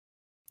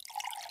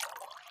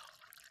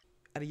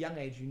at a young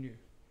age you knew,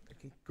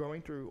 okay,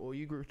 growing through or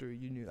you grew through,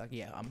 you knew like,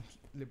 yeah, I'm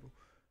liberal.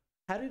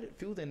 How did it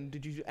feel then?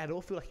 Did you at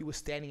all feel like you were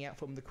standing out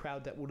from the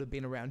crowd that would have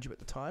been around you at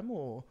the time,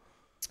 or?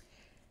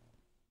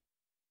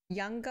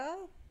 Younger,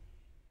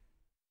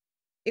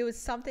 it was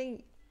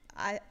something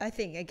I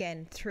think,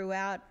 again,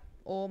 throughout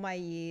all my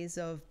years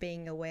of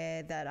being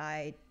aware that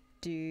I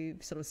do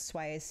sort of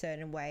sway a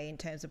certain way in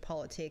terms of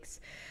politics,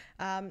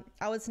 I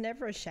was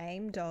never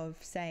ashamed of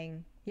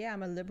saying, yeah,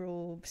 I'm a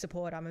Liberal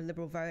supporter, I'm a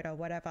Liberal voter,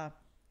 whatever.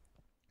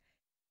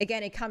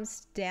 Again, it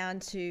comes down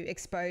to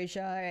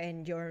exposure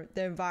and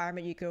the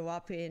environment you grew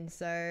up in.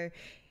 So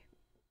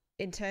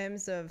in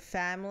terms of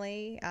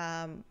family,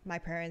 my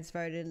parents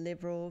voted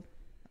Liberal.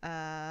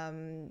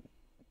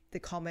 The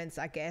comments,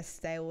 I guess,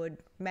 they would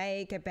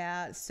make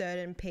about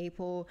certain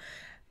people.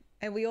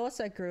 And we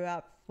also grew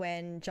up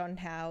when John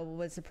Howard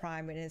was the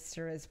Prime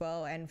Minister as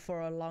well, and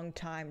for a long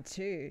time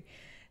too.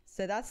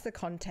 So that's the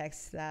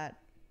context that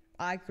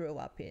I grew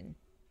up in,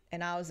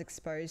 and I was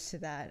exposed to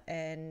that.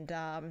 And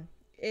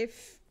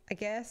if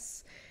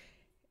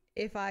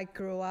I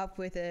grew up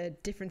with a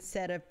different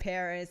set of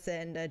parents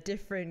and a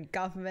different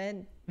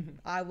government,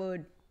 I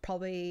would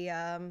probably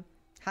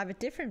have a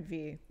different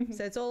view.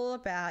 So it's all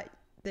about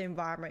the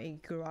environment you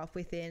grew up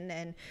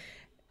within,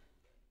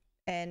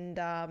 and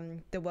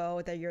the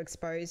world that you're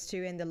exposed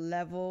to, and the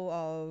level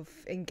of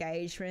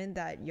engagement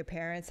that your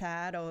parents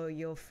had, or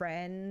your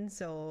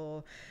friends,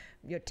 or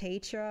your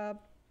teacher.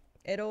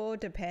 It all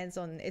depends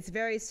on, it's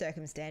very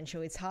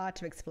circumstantial. It's hard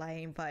to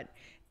explain, but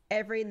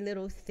every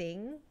little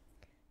thing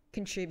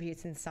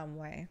contributes in some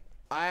way.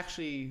 I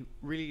actually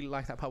really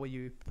like that part where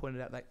you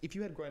pointed out that if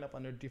you had grown up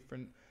under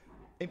different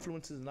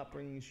influences and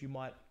upbringings, you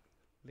might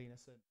lean a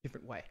certain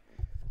different way.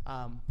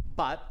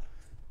 But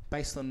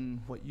based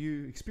on what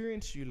you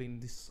experienced, you lean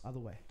this other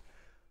way.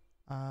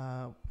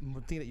 The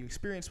thing that you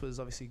experienced was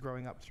obviously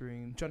growing up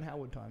during John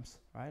Howard times,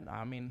 right?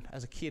 I mean,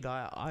 as a kid,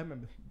 I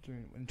remember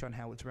during when John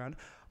Howard's around.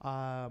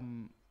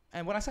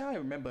 And when I say I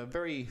remember,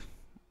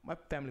 my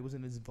family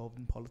wasn't as involved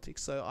in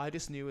politics, so I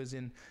just knew as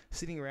in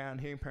sitting around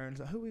hearing parents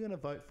like, who are we going to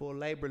vote for,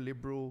 Labour,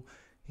 Liberal,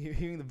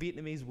 hearing the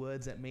Vietnamese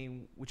words that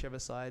mean whichever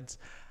sides.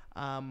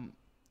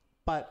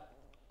 But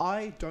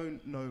I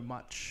don't know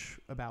much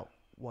about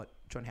what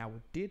John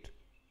Howard did,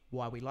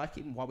 why we like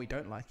him, why we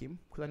don't like him,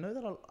 because I know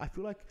that I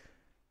feel like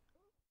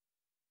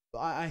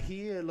I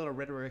hear a lot of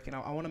rhetoric, and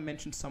I want to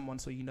mention someone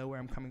so you know where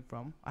I'm coming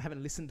from. I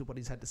haven't listened to what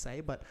he's had to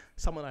say, but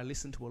someone I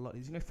listen to a lot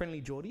is,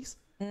 Friendly Geordies?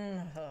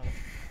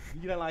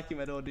 You don't like him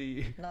at all, do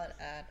you? Not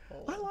at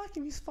all. I like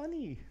him, he's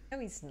funny. No,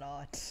 he's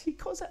not. He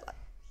calls that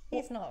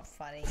He's not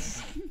funny.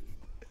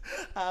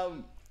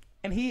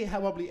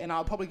 And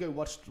I'll probably go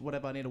watch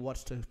whatever I need to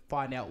watch to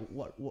find out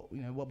what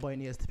bone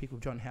he has to pick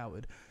with John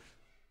Howard.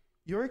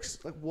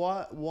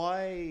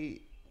 Why?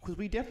 Because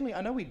we definitely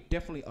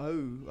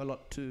owe a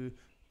lot to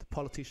the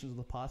politicians of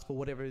the past for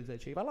whatever it is they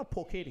achieve. I love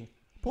Paul Keating.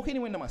 Paul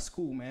Keating went to my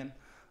school, man.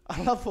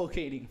 I love Paul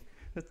Keating.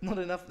 That's not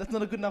enough. That's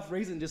not a good enough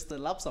reason just to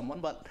love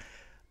someone. But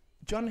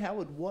John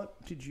Howard,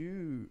 what did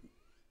you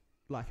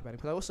like about him?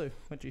 Because I also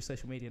went to your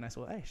social media and I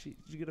saw, hey, did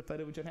you get a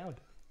photo with John Howard?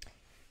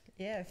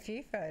 Yeah, a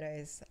few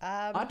photos.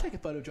 I'd take a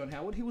photo of John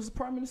Howard. He was the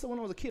Prime Minister when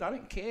I was a kid. I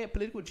don't care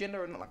political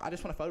gender, and I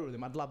just want a photo with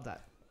him. I'd love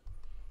that.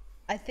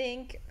 I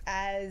think,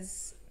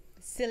 as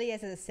silly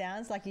as it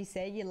sounds, like you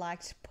said, you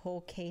liked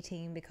Paul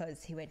Keating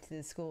because he went to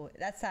the school.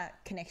 That's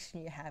that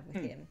connection you have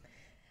with him.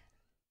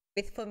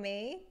 For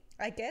me,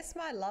 I guess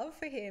my love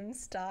for him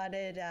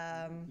started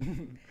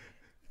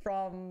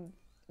from,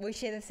 we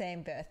share the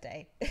same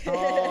birthday.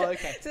 Oh,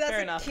 okay. So that's Fair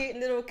a enough. cute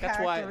little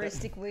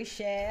characteristic we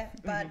share,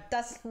 but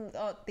that's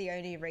not the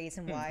only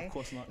reason why. Of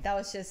course not. That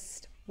was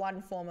just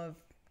one form of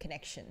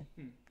connection,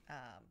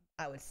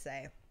 I would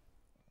say.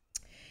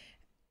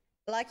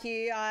 Like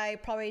you, I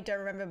probably don't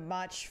remember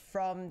much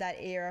from that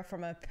era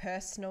from a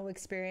personal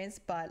experience,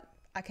 but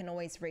I can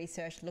always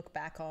research, look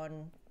back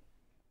on,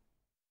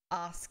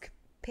 ask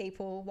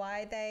people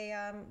why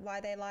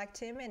they liked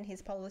him and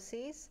his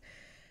policies.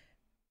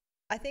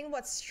 I think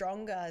what's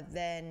stronger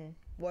than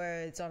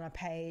words on a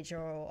page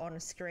or on a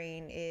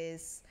screen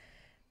is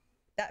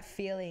that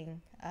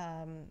feeling,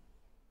 and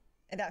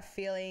that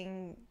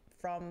feeling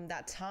from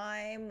that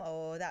time,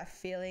 or that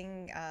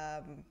feeling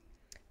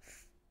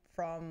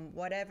from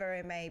whatever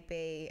it may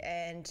be.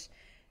 And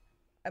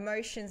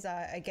emotions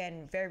are,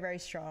 again, very, very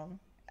strong,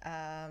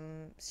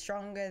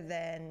 stronger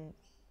than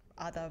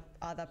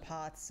other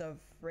parts of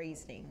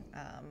reasoning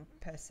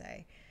per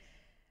se.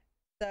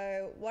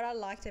 So what I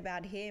liked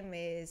about him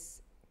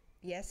is,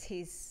 yes,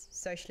 he's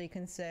socially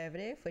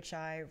conservative, which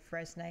I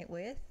resonate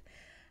with.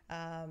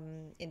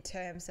 In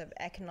terms of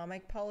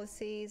economic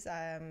policies,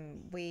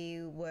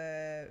 we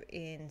were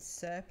in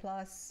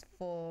surplus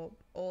for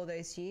all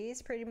those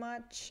years, pretty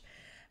much.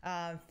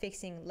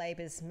 Fixing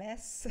Labor's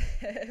mess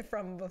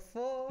from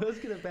before. Let's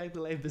get it back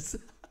to Labor's.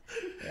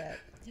 Yeah,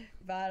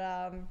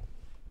 but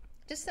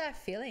just that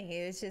feeling.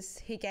 It was just,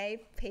 he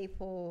gave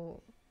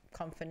people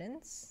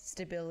confidence,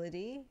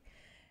 stability.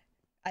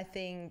 I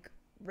think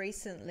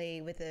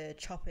recently with the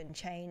chop and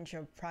change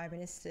of prime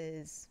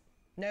ministers,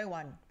 no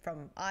one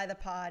from either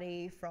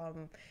party,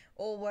 from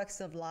all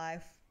walks of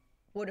life,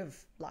 would have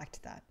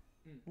liked that.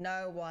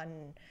 No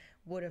one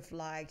would have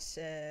liked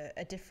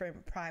a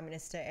different prime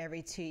minister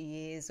every 2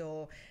 years,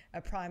 or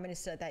a prime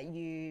minister that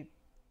you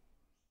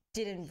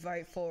didn't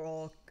vote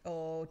for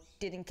or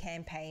didn't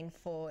campaign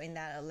for in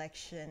that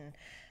election.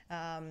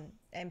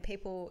 And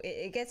people,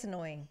 it gets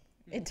annoying.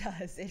 It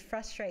does. It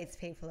frustrates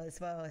people as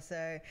well.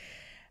 So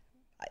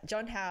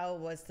John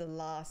Howard was the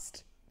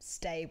last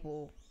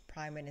stable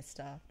prime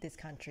minister this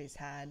country's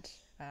had,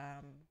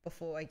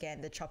 before,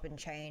 again, the chop and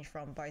change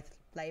from both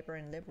Labor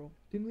and Liberal.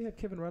 Didn't we have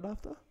Kevin Rudd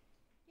after?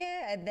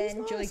 Yeah, and then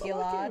He's Julie nice, I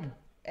like Gillard, him.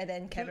 and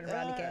then Kevin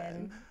Rudd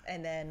again,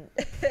 and then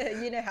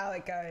you know how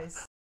it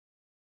goes.